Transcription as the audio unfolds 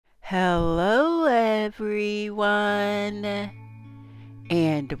Hello everyone,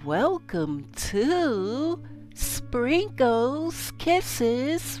 and welcome to Sprinkles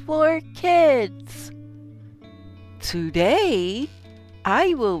Kisses for Kids. Today,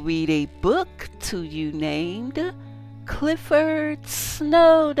 I will read a book to you named Clifford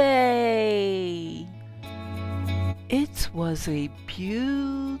Snow Day. It was a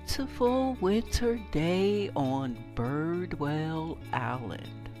beautiful winter day on Birdwell Island.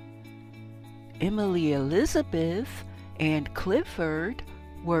 Emily Elizabeth and Clifford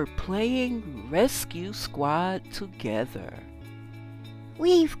were playing rescue squad together.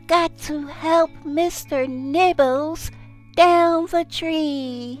 We've got to help Mr. Nibbles down the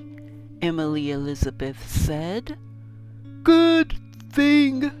tree, Emily Elizabeth said. Good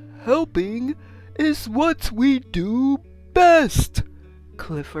thing helping is what we do best,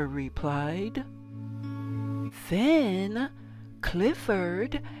 Clifford replied. Then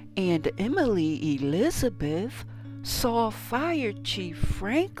Clifford and Emily Elizabeth saw Fire Chief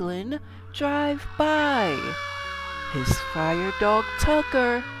Franklin drive by. His fire dog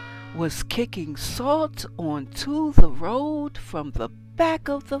Tucker was kicking salt onto the road from the back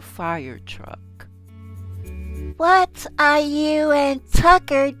of the fire truck. What are you and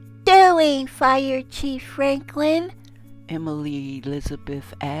Tucker doing, Fire Chief Franklin? Emily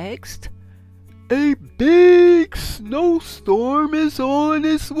Elizabeth asked. A big snowstorm is on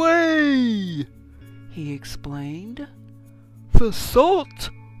its way, he explained. The salt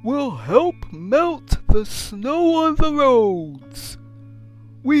will help melt the snow on the roads.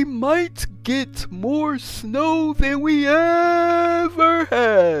 We might get more snow than we ever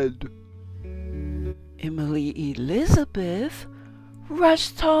had. Emily Elizabeth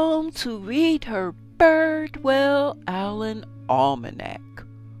rushed home to read her Birdwell Island Almanac.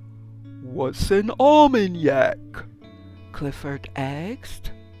 What's an almanac? Clifford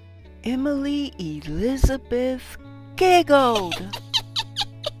asked. Emily Elizabeth giggled.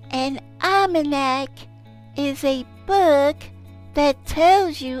 An almanac is a book that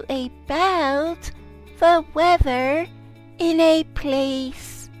tells you about the weather in a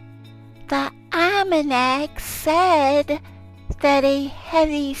place. The almanac said that a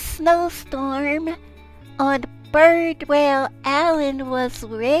heavy snowstorm on Birdwell Island was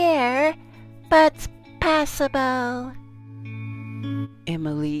rare but possible.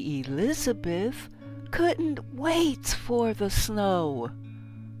 Emily Elizabeth couldn't wait for the snow,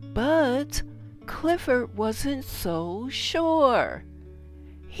 but Clifford wasn't so sure.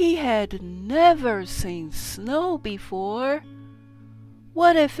 He had never seen snow before.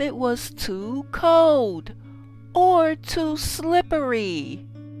 What if it was too cold or too slippery?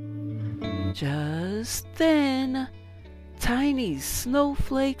 Just then, tiny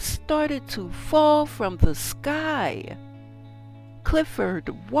snowflakes started to fall from the sky.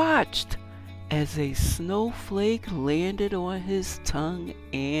 Clifford watched as a snowflake landed on his tongue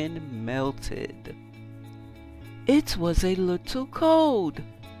and melted. It was a little cold,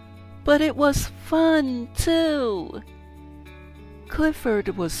 but it was fun too.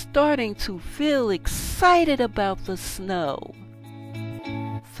 Clifford was starting to feel excited about the snow.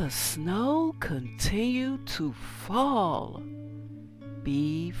 The snow continued to fall.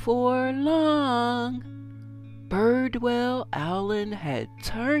 Before long, Birdwell Island had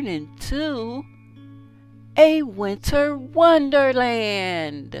turned into a winter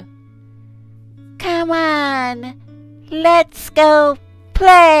wonderland. Come on, let's go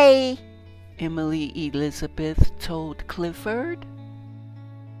play, Emily Elizabeth told Clifford.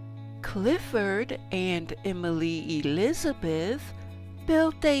 Clifford and Emily Elizabeth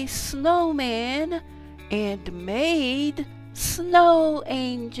built a snowman and made snow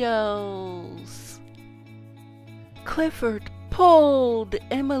angels. Clifford pulled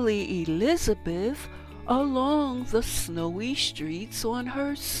Emily Elizabeth along the snowy streets on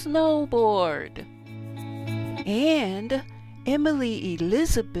her snowboard, and Emily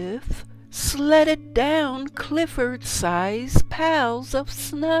Elizabeth sledded down Clifford-sized piles of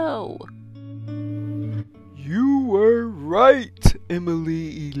snow. You were right,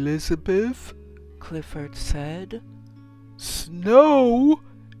 Emily Elizabeth, Clifford said. Snow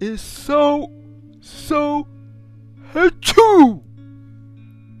is so achoo!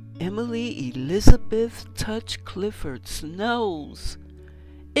 Emily Elizabeth touched Clifford's nose.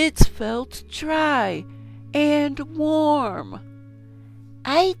 It felt dry and warm.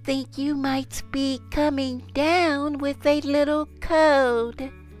 I think you might be coming down with a little cold,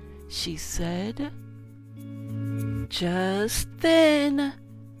 she said. Just then,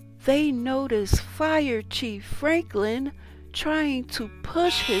 they noticed Fire Chief Franklin trying to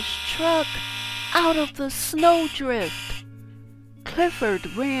push his truck out of the snowdrift.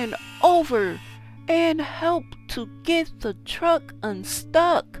 Clifford ran over and helped to get the truck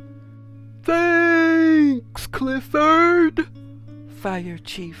unstuck. Thanks, Clifford, Fire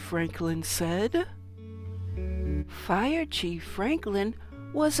Chief Franklin said. Fire Chief Franklin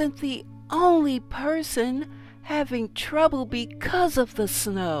wasn't the only person having trouble because of the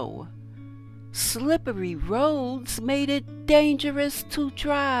snow. Slippery roads made it dangerous to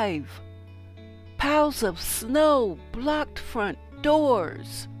drive. Piles of snow blocked front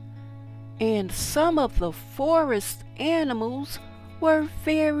doors, and some of the forest animals were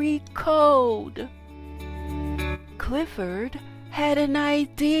very cold. Clifford had an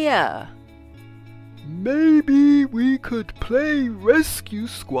idea. Maybe we could play rescue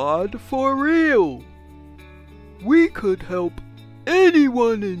squad for real. We could help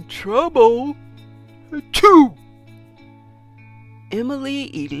anyone in trouble. Achoo! Emily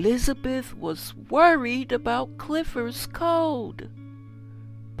Elizabeth was worried about Clifford's cold.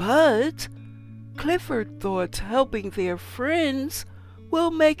 But Clifford thought helping their friends will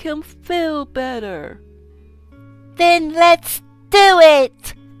make him feel better. Then let's do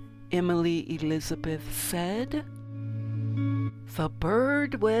it, Emily Elizabeth said. The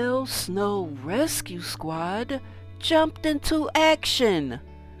Birdwell Snow Rescue Squad jumped into action.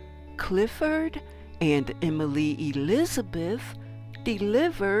 Clifford and Emily Elizabeth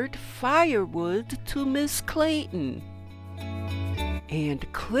delivered firewood to Miss Clayton.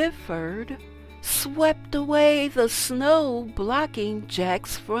 And Clifford swept away the snow blocking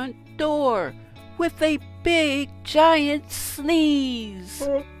Jack's front door with a big giant sneeze.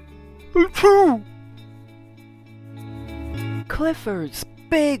 Achoo! Clifford's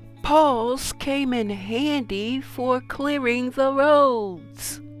big paws came in handy for clearing the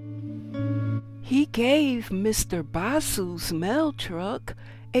roads. He gave Mr. Basu's mail truck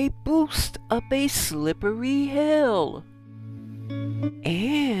a boost up a slippery hill.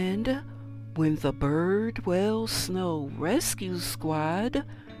 And when the Birdwell Snow Rescue Squad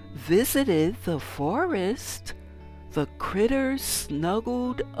visited the forest, the critters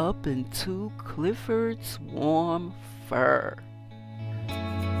snuggled up into Clifford's warm fur.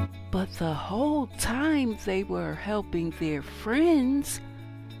 But the whole time they were helping their friends,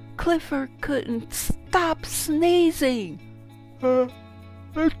 Clifford couldn't stop sneezing.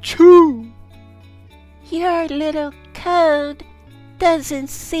 Achoo! your little coat doesn't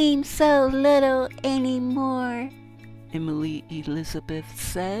seem so little anymore, Emily Elizabeth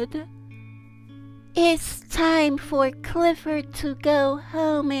said. It's time for Clifford to go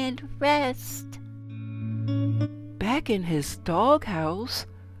home and rest. Back in his doghouse,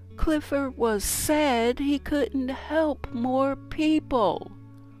 Clifford was sad he couldn't help more people.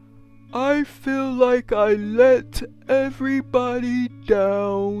 I feel like I let everybody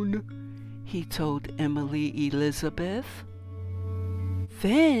down, he told Emily Elizabeth.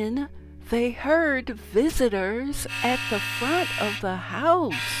 Then they heard visitors at the front of the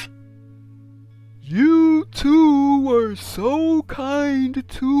house. You two were so kind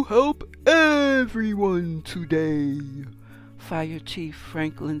to help everyone today, Fire Chief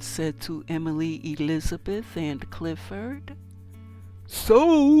Franklin said to Emily Elizabeth and Clifford.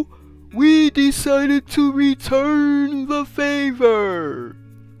 So we decided to return the favor.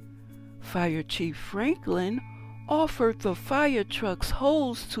 Fire Chief Franklin offered the fire truck's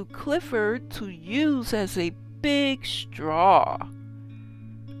hose to Clifford to use as a big straw.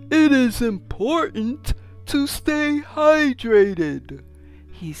 It is important to stay hydrated,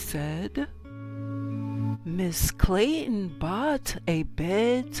 he said. Miss Clayton bought a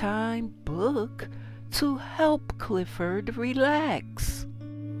bedtime book to help Clifford relax.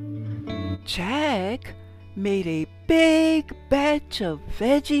 Jack made a big batch of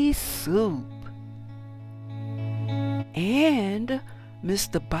veggie soup. And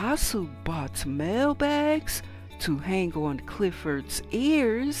Mr. Basu bought mailbags to hang on Clifford's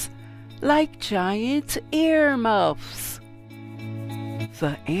ears like giant earmuffs.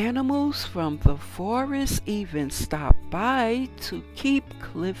 The animals from the forest even stopped by to keep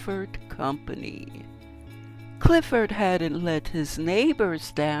Clifford company. Clifford hadn't let his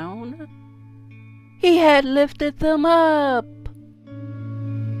neighbors down. He had lifted them up.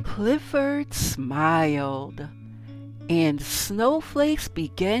 Clifford smiled, and snowflakes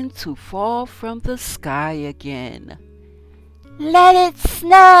began to fall from the sky again. Let it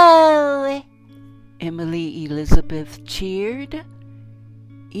snow! Emily Elizabeth cheered.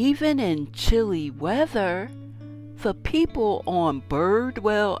 Even in chilly weather, the people on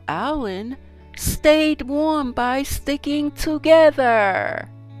Birdwell Island stayed warm by sticking together.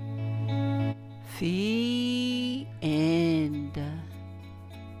 The end.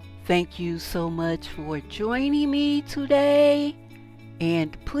 Thank you so much for joining me today,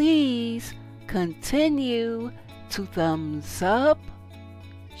 And please continue to thumbs up,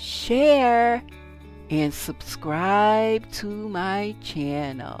 share, and subscribe to my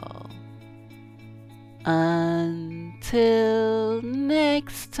channel. Until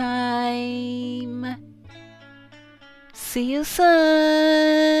next time, see you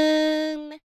soon.